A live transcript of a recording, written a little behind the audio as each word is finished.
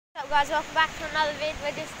What's up guys, welcome back to another vid.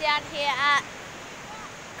 We're just down here at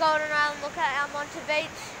Golden Island. Look at Almonte Beach,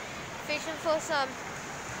 fishing for some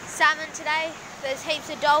salmon today. There's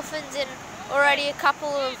heaps of dolphins and already a couple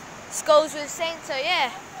of skulls we've seen, so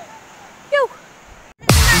yeah. Yo!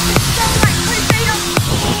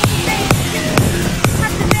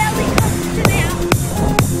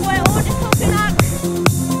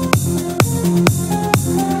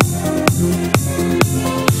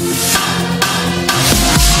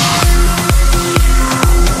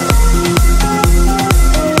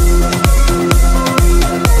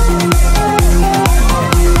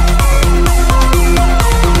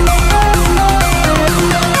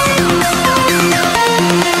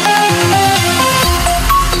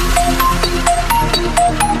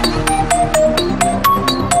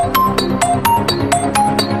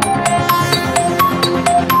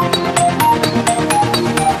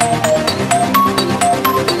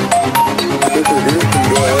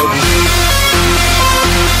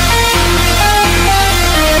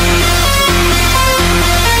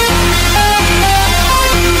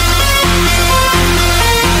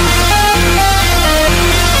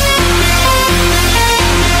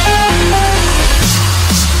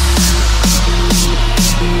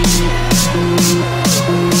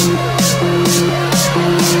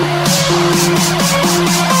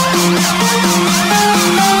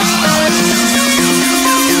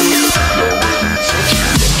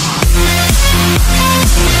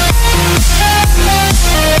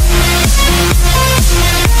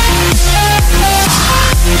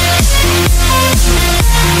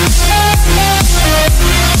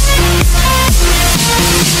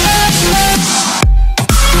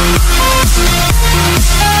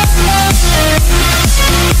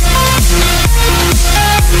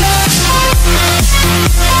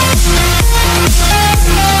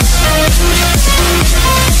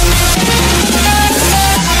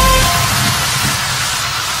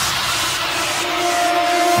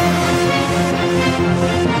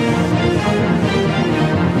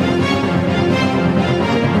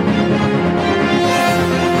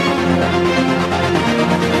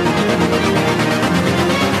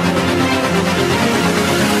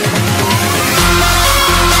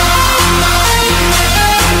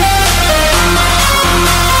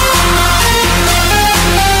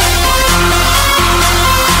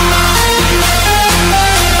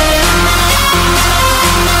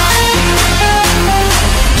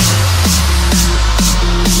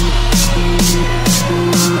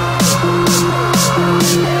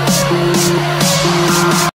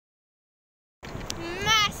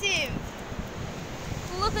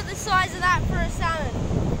 Look at the size of that for a salmon.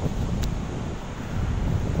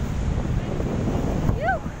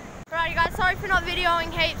 Alrighty guys, sorry for not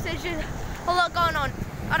videoing heaps, there's just a lot going on.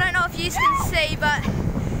 I don't know if you can see, but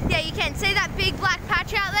yeah, you can. See that big black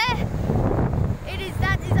patch out there?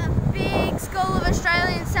 That is a big school of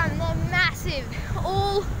Australian salmon. They're massive.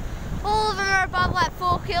 All of them are above like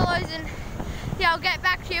 4 kilos, and yeah, I'll get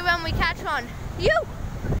back to you when we catch one.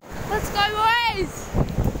 Let's go boys!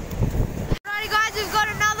 Alrighty guys, we've got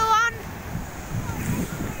another one.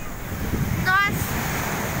 Nice.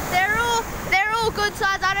 They're all good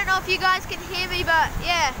size. I don't know if you guys can hear me, but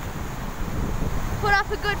yeah. Put up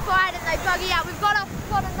a good fight and they buggy out. We've got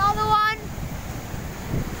another one.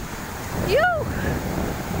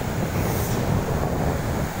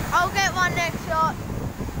 I'll get one next shot.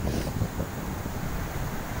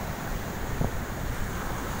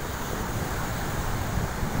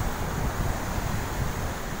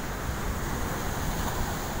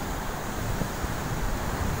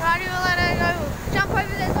 Righty, we'll let her go. Jump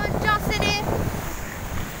over, there's one just in here.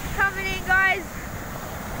 Coming in, guys.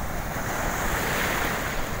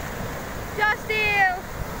 Just here.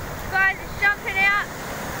 Guys, it's jumping out.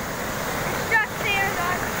 It's just here,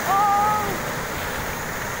 guys. Oh!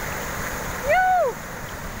 Woo!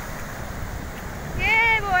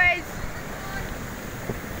 Yeah, boys.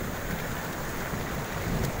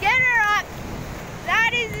 Get her up.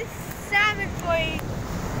 That is a salmon for you.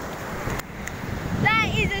 That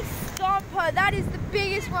is a stomper. That is the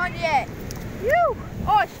biggest one yet. Woo!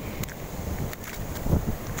 Oh, that's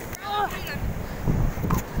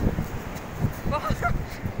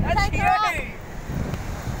huge.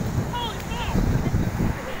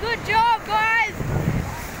 Good job, guys.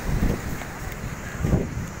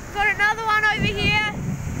 Got another one over here.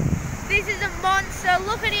 This is a monster.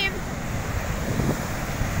 Look at him.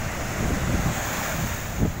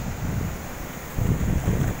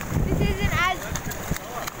 This isn't as...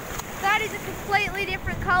 That is a completely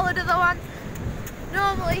different colour to the one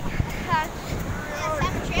normally catch. Let's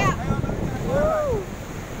have a trout. Woo!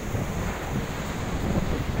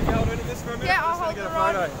 Can you hold into this for a minute?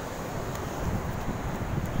 go.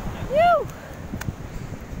 Phew.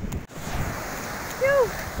 Phew.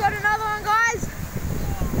 Got another one, guys.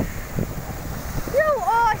 Phew.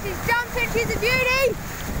 Oh, she's jumped in. She's a beauty.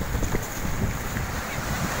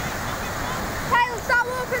 Caleb, start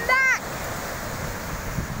walking back.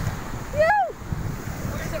 Phew.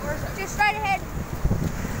 Where is it? Just straight ahead.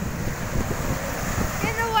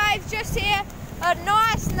 In the waves just here. A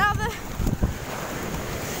nice another.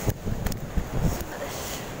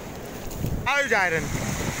 Oh, Jaden.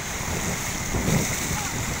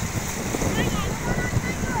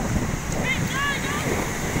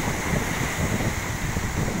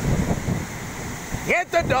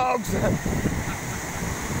 Get the dogs. Take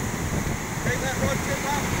that rod tip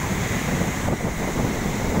up.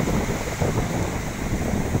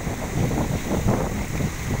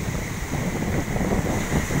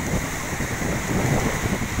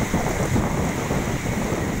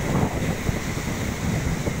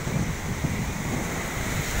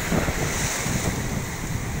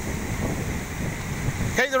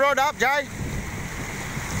 Keep the rod up, Jay.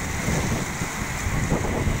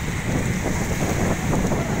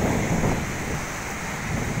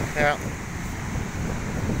 Yeah.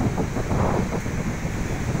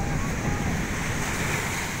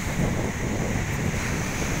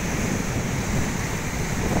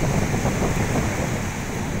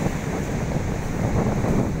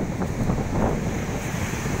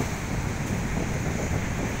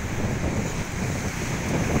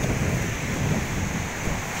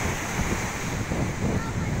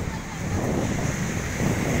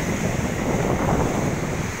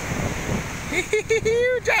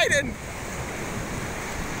 Jaden!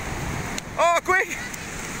 Oh, quick!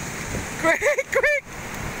 Quick, quick!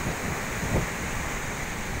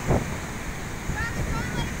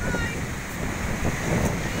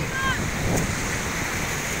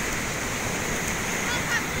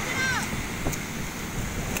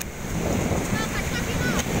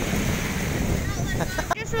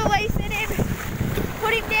 Just releasing him.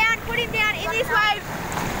 Put him down in this wave.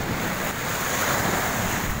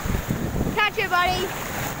 Catch it, buddy.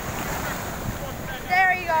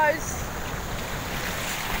 There he goes.